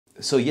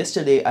So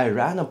yesterday I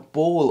ran a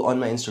poll on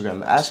my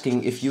Instagram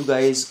asking if you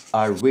guys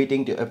are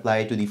waiting to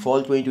apply to the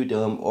fall 22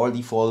 term or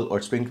the fall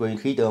or spring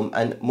 23 term,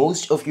 and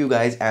most of you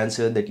guys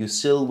answered that you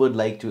still would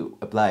like to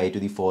apply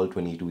to the fall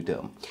 22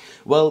 term.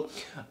 Well,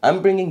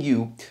 I'm bringing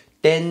you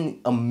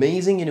 10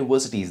 amazing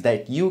universities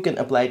that you can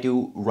apply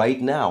to right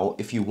now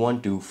if you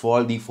want to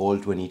for the fall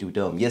 22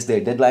 term. Yes,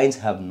 their deadlines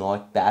have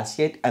not passed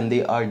yet and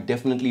they are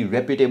definitely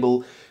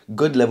reputable,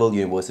 good level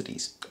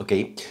universities.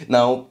 Okay,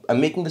 now I'm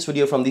making this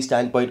video from the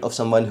standpoint of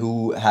someone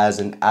who has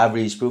an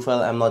average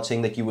profile. I'm not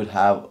saying that you would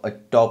have a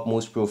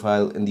topmost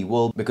profile in the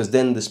world, because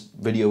then this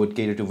video would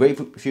cater to very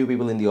few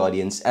people in the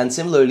audience. And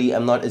similarly,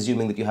 I'm not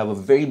assuming that you have a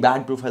very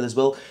bad profile as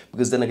well,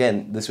 because then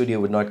again this video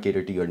would not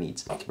cater to your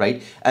needs,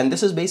 right? And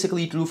this is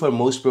basically true for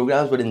most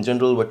programs, but in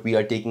general what we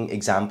are taking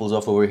examples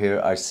of over here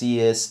are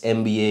CS,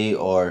 MBA,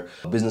 or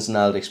business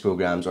analytics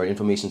programs or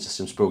information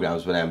systems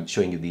programs when I'm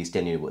showing you these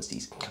 10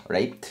 universities.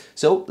 Right,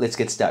 so let's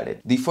get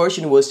started. The first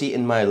university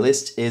in my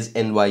list is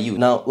NYU.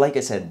 Now, like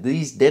I said,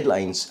 these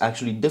deadlines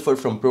actually differ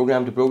from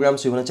program to program,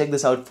 so you want to check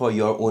this out for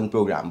your own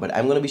program, but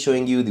I'm going to be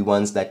showing you the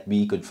ones that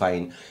we could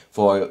find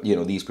for, you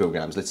know, these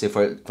programs. Let's say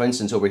for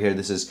instance over here,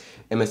 this is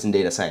MS in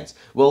data science.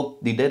 Well,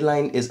 the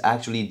deadline is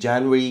actually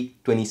January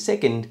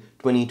 22nd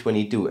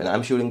 2022, and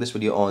I'm shooting this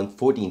video on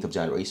 14th of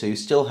January, so you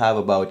still have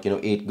about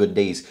 8 good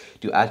days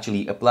to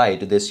actually apply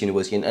to this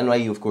university. And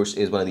NYU, of course,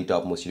 is one of the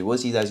topmost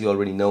universities, as you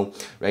already know,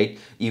 right?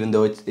 Even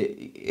though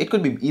it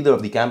could be either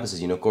of the campuses,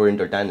 Corinth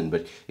or Tandon,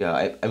 but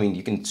yeah, I mean,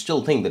 you can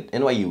still think that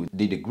NYU,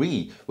 the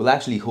degree, will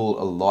actually hold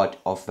a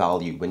lot of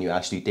value when you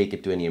actually take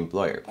it to any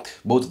employer.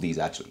 Both of these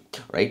actually,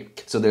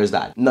 right? So there's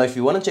that. Now, if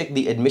you want to check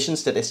the admission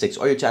statistics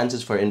or your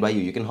chances for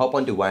NYU, you can hop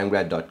onto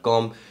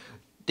YMGrad.com.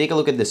 Take a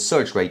look at this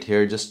search right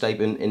here, just type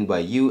in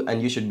NYU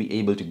and you should be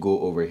able to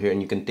go over here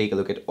and you can take a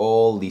look at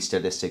all these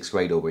statistics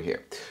right over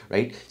here,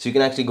 right? So you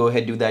can actually go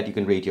ahead, do that, you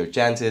can rate your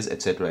chances,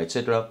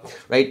 etc.,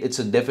 right? It's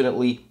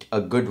definitely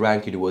a good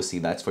rank university,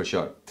 that's for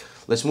sure.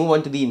 Let's move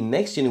on to the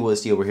next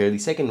university over here, the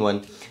second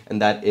one,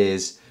 and that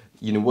is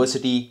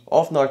University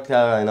of North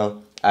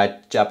Carolina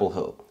at Chapel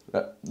Hill.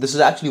 This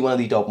is actually one of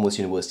the topmost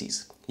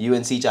universities.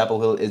 UNC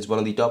Chapel Hill is one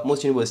of the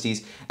topmost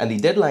universities, and the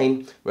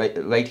deadline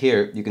right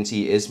here you can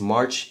see is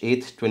March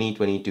 8th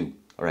 2022.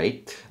 All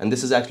right, and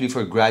this is actually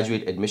for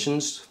graduate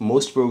admissions.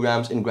 Most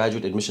programs in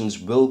graduate admissions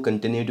will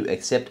continue to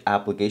accept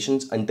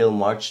applications until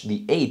March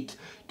the 8th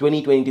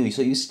 2022,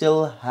 so you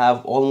still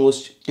have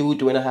almost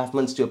 2.5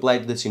 months to apply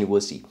to this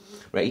university,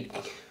 right?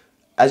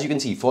 As you can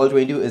see, fall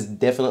 22 is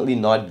definitely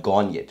not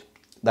gone yet.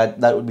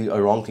 That would be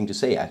a wrong thing to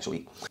say,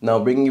 actually. Now,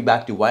 bringing you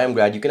back to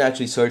YMGrad, you can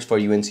actually search for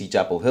UNC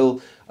Chapel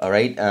Hill, all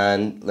right?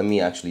 And let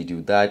me actually do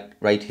that.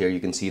 Right here,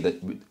 you can see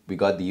that we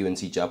got the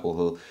UNC Chapel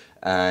Hill,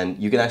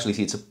 and you can actually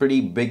see it's a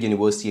pretty big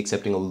university,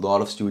 accepting a lot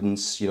of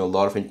students, a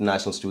lot of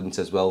international students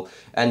as well.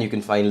 And you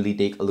can finally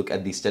take a look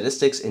at the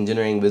statistics,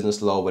 engineering,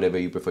 business, law, whatever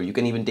you prefer. You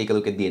can even take a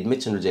look at the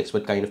admits and rejects,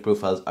 what kind of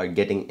profiles are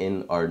getting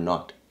in or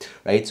not,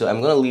 right? So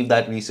I'm going to leave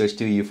that research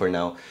to you for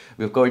now.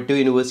 We've covered 2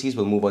 universities,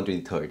 we'll move on to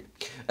the third.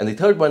 And the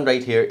third one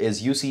right here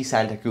is UC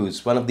Santa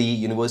Cruz, one of the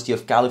University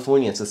of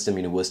California system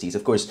universities.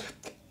 Of course,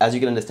 as you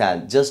can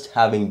understand, just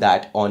having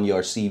that on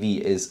your CV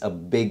is a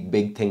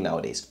big thing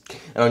nowadays.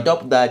 And on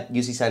top of that,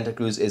 UC Santa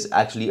Cruz is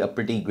actually a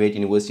pretty great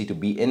university to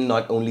be in,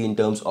 not only in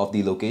terms of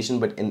the location,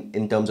 but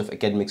in terms of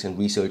academics and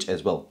research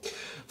as well.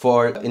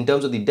 In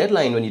terms of the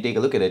deadline, when you take a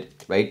look at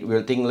it, right,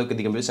 we're taking a look at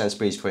the computer science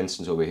page, for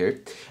instance, over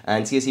here,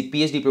 and CSE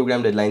PhD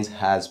program deadlines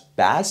has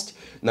passed.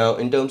 Now,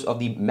 in terms of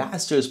the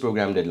master's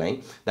program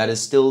deadline, that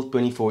is still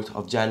 24th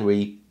of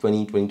January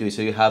 2022,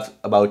 so you have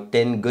about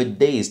 10 good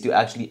days to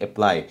actually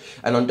apply.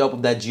 And on top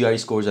of that, GRE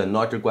scores are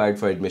not required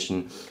for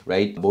admission,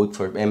 right, both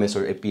for MS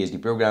or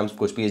PhD programs. Of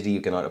course, PhD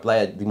you cannot apply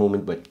at the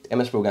moment, but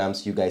MS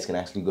programs you guys can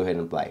actually go ahead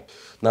and apply.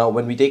 Now,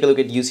 when we take a look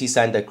at UC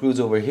Santa Cruz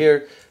over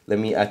here, let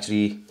me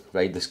actually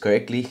write this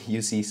correctly,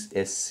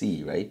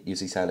 UCSC, right?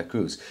 UC Santa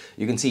Cruz.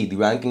 You can see the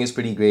ranking is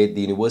pretty great.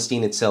 The university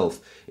in itself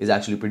is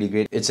actually pretty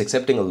great. It's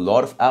accepting a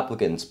lot of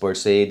applicants per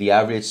se. The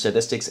average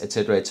statistics,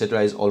 etc.,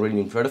 is already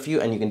in front of you,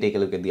 and you can take a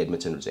look at the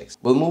admits and rejects.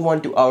 We'll move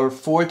on to our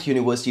fourth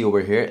university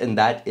over here, and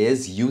that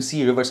is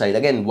UC Riverside.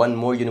 Again, one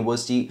more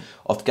university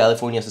of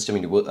California system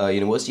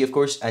university, of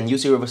course. And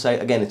UC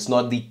Riverside, again, it's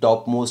not the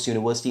topmost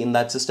university in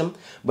that system,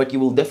 but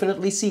you will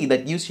definitely see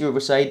that UC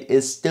Riverside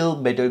is still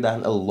better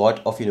than a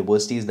lot of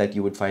universities that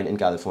you would find in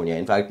California.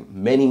 In fact,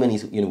 many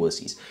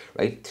universities,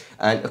 right?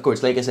 And of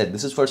course, like I said,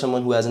 this is for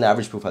someone who has an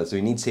average profile, so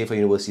you need safer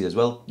universities as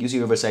well.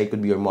 UC Riverside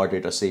could be your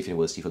moderate or safe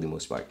university for the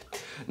most part.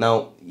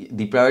 Now,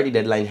 the priority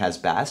deadline has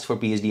passed for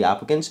PhD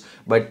applicants,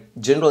 but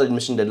general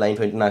admission deadline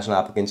for international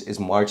applicants is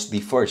March the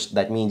 1st.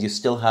 That means you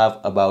still have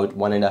about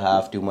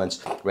 1.5 to 2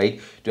 months, right,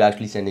 to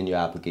actually send in your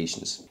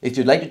applications. If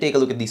you'd like to take a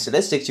look at these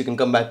statistics, you can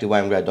come back to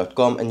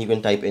YMGrad.com and you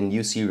can type in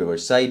UC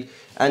Riverside,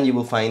 and you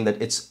will find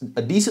that it's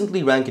a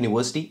decently ranked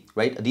university,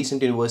 right? A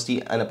decent university,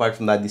 and apart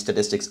from that, the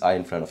statistics are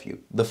in front of you.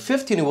 The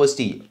fifth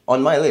university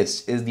on my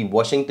list is the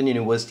Washington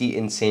University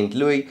in St.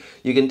 Louis.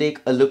 You can take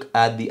a look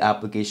at the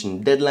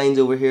application deadlines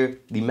over here,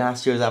 the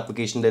master's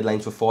application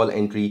deadlines for fall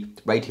entry.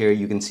 Right here,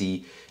 you can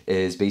see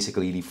is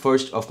basically the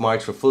 1st of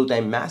March for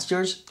full-time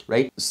masters,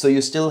 right? So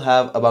you still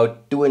have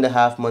about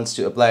 2.5 months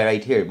to apply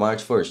right here,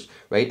 March 1st,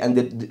 right? And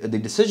the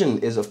decision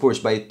is of course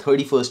by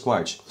 31st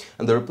March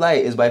and the reply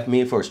is by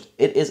May 1st.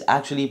 It is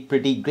actually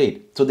pretty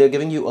great. So they're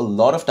giving you a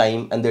lot of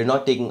time and they're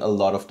not taking a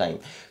lot of time.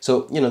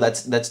 So, you know,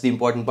 that's the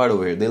important part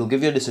over here. They'll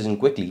give you a decision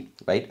quickly,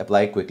 right?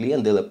 Apply quickly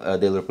and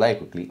they'll reply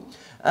quickly.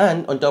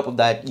 And on top of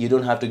that, you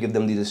don't have to give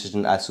them the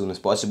decision as soon as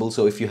possible.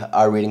 So if you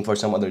are waiting for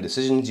some other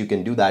decisions, you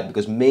can do that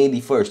because May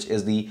the 1st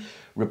is the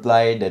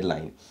reply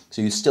deadline.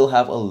 So you still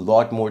have a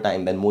lot more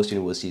time than most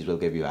universities will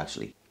give you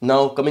actually.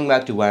 Now coming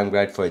back to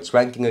YMGrad for its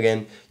ranking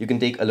again, you can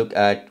take a look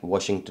at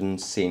Washington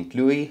St.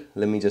 Louis.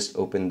 Let me just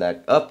open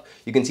that up.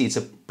 You can see it's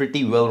a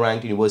pretty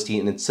well-ranked university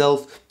in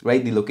itself,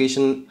 right? The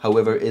location,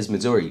 however, is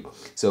Missouri.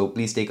 So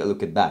please take a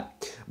look at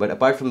that. But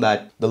apart from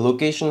that, the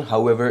location,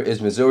 however,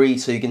 is Missouri.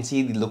 So you can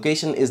see the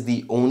location is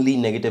the only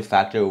negative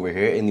factor over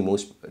here in the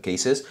most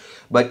cases.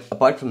 But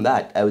apart from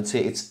that, I would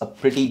say it's a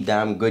pretty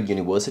damn good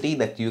university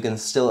that you can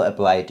still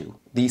apply to.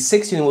 The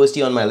 6th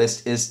university on my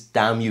list is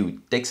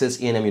TAMU,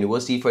 Texas A&M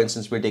University. For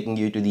instance, we're taking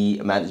you to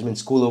the management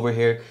school over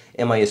here,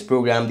 MIS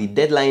program. The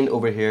deadline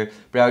over here,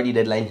 priority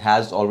deadline,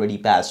 has already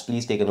passed.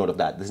 Please take a note of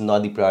that. This is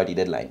not the priority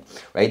deadline,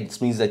 right?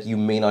 This means that you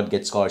may not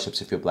get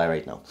scholarships if you apply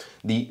right now.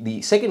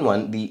 The second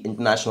one, the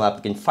international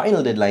applicant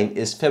final deadline,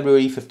 is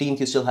February 15th.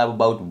 You still have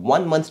about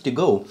 1 month to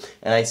go,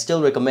 and I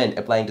still recommend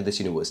applying to this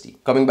university.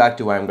 Coming back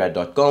to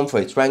YMGrad.com for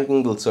its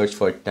ranking, we'll search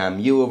for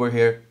TAMU over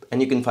here.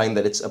 And you can find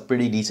that it's a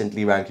pretty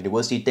decently ranked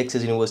university.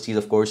 Texas universities,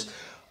 of course,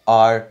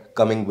 are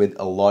coming with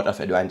a lot of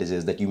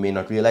advantages that you may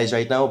not realize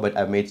right now, but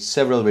I've made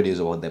several videos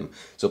about them.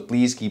 So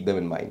please keep them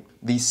in mind.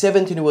 The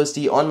 7th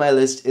university on my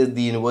list is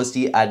the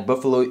university at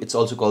Buffalo. It's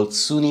also called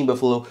SUNY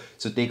Buffalo.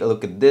 So take a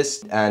look at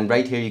this. And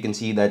right here, you can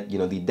see that, you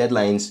know, the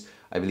deadlines,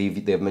 I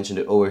believe they've mentioned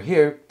it over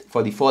here,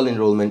 for the fall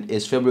enrollment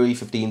is February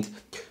 15th,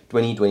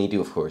 2022,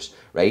 of course,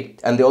 right?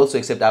 And they also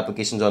accept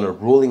applications on a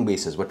rolling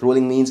basis. What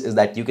rolling means is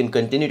that you can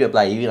continue to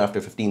apply even after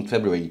 15th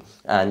February.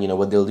 And you know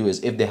what they'll do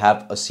is if they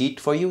have a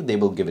seat for you, they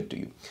will give it to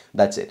you.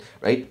 That's it,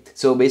 right?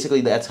 So basically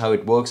that's how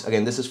it works.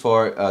 Again, this is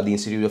for the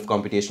Institute of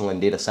Computational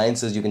and Data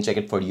Sciences. You can check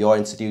it for your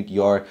institute,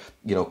 your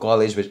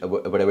college,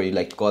 whatever you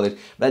like to call it.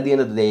 But at the end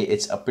of the day,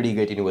 it's a pretty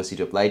great university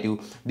to apply to,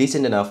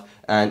 decent enough.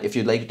 And if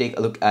you'd like to take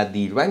a look at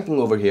the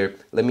ranking over here,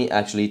 let me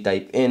actually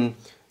type in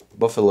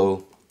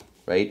Buffalo,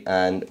 right?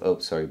 And oh,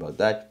 sorry about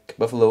that,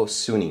 Buffalo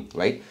SUNY,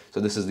 right? So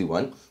this is the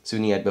one,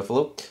 SUNY at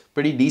Buffalo,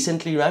 pretty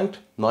decently ranked,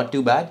 not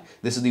too bad.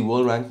 This is the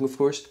world ranking, of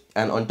course,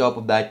 and on top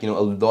of that, you know,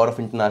 a lot of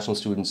international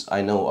students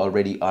I know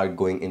already are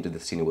going into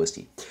this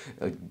university.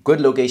 A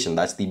good location,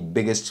 that's the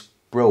biggest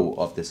pro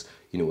of this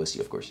university,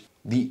 of course.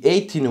 The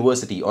 8th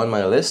university on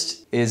my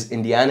list is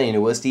Indiana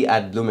University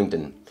at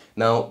Bloomington.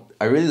 Now,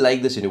 I really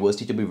like this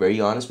university, to be very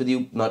honest with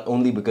you, not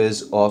only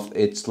because of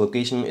its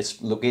location.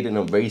 It's located in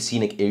a very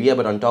scenic area,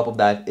 but on top of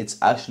that, it's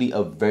actually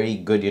a very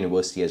good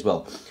university as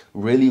well.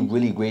 Really,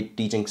 really great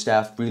teaching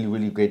staff, really,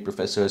 really great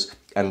professors,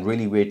 and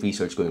really great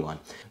research going on.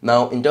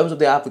 Now, in terms of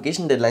the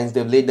application deadlines,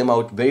 they've laid them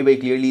out very, very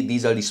clearly.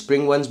 These are the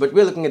spring ones, but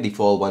we're looking at the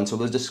fall ones, so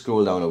we'll just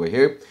scroll down over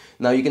here.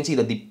 Now, you can see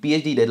that the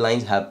PhD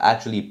deadlines have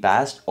actually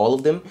passed, all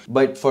of them,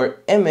 but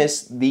for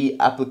MS, the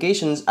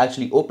applications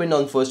actually opened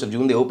on 1st of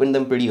June. They opened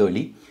them pretty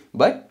early,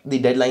 but the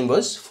deadline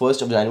was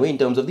 1st of January in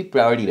terms of the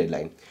priority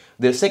deadline.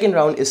 The second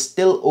round is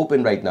still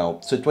open right now.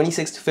 So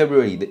 26th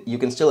February, you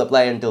can still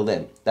apply until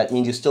then. That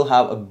means you still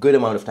have a good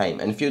amount of time.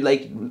 And if you'd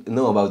like to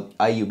know about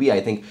IUB, I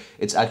think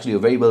it's actually a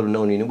very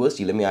well-renowned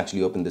university. Let me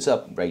actually open this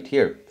up right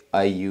here,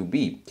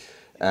 IUB.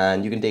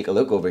 And you can take a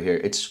look over here.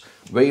 It's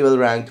very well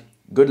ranked,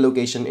 good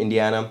location,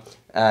 Indiana.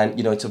 And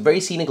you know, it's a very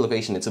scenic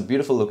location. It's a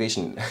beautiful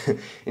location.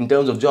 In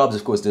terms of jobs,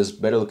 of course, there's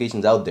better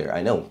locations out there,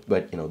 I know.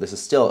 But you know, this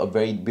is still a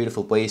very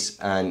beautiful place,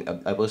 and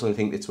I personally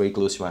think it's very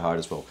close to my heart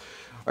as well.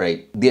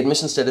 Alright, the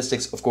admission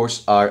statistics, of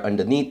course, are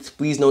underneath.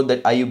 Please note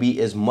that IUB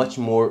is much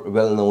more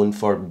well known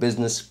for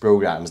business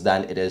programs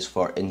than it is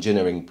for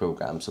engineering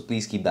programs. So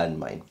please keep that in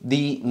mind.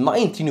 The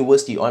 9th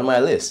university on my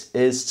list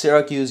is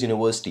Syracuse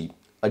University.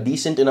 A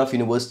decent enough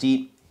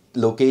university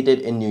located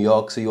in New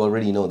York, so you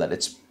already know that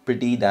it's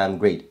pretty damn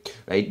great,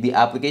 right? The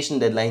application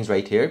deadlines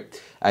right here,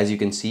 as you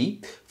can see,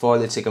 for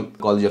let's say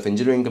College of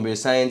Engineering, Computer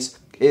Science,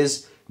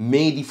 is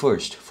May the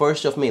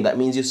 1st of May. That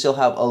means you still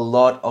have a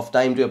lot of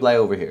time to apply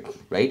over here,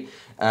 right?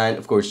 And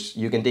of course,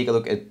 you can take a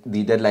look at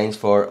the deadlines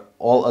for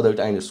all other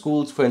kinds of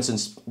schools. For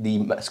instance,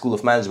 the School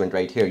of Management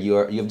right here,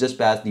 you've just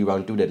passed the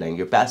round 2 deadline.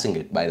 You're passing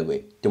it, by the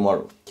way,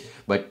 tomorrow.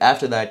 But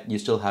after that, you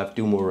still have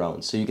 2 more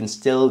rounds. So you can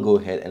still go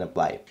ahead and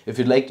apply. If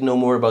you'd like to know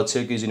more about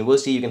Syracuse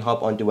University, you can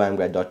hop onto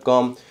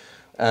YMGrad.com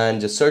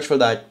and just search for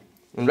that.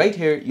 And right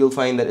here, you'll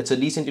find that it's a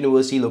decent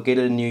university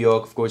located in New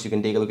York. Of course, you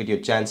can take a look at your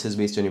chances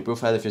based on your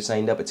profile if you're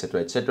signed up,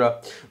 etc.,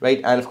 etc. Right?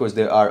 And of course,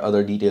 there are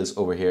other details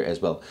over here as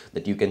well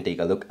that you can take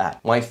a look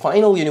at. My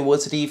final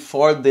university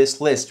for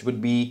this list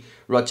would be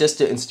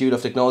Rochester Institute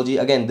of Technology.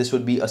 Again, this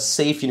would be a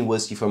safe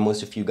university for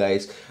most of you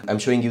guys. I'm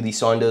showing you the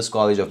Saunders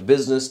College of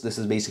Business. This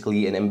is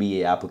basically an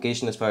MBA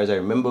application as far as I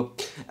remember.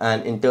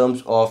 And in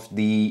terms of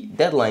the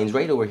deadlines,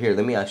 right over here,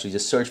 let me actually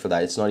just search for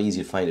that. It's not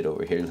easy to find it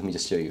over here. Let me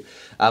just show you.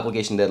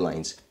 Application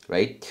deadlines,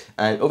 right?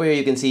 And over here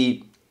you can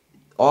see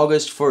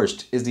August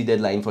 1st is the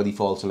deadline for the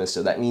fall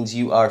semester. That means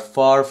you are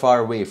far,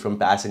 far away from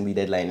passing the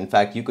deadline. In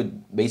fact, you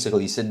could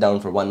basically sit down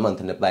for 1 month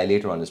and apply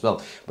later on as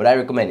well. But I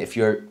recommend, if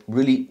you're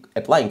really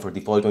applying for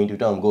the fall 22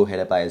 term, go ahead,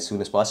 apply as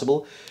soon as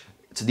possible.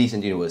 It's a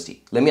decent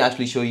university. Let me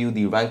actually show you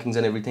the rankings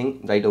and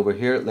everything right over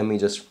here. Let me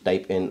just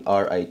type in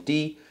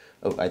RIT.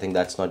 Oh, I think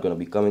that's not going to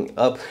be coming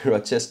up.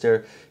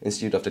 Rochester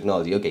Institute of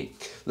Technology. Okay,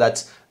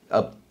 that's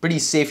a pretty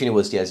safe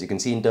university, as you can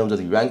see in terms of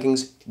the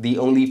rankings. The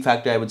only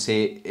factor I would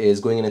say is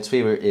going in its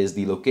favor is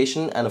the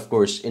location, and of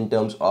course in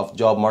terms of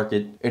job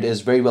market, it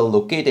is very well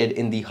located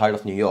in the heart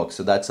of New York,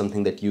 so that's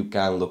something that you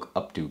can look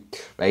up to,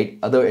 right?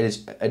 Other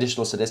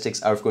additional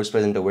statistics are of course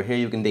present over here.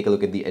 You can take a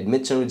look at the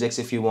admits and rejects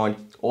if you want.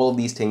 All of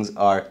these things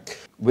are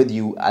with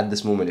you at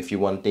this moment. If you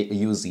want to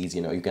use these,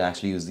 you can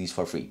actually use these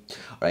for free,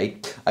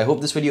 right? I hope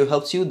this video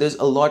helps you. There's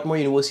a lot more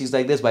universities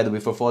like this, by the way,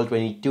 for fall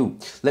 22.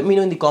 Let me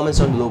know in the comments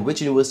down below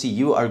which university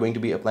you are going to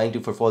be applying to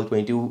for fall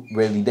 22,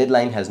 where the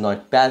deadline has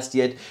not passed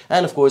yet.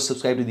 And of course,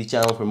 subscribe to the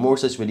channel for more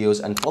such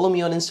videos, and follow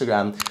me on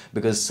Instagram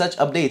because such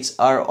updates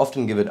are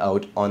often given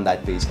out on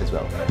that page as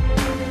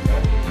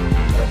well.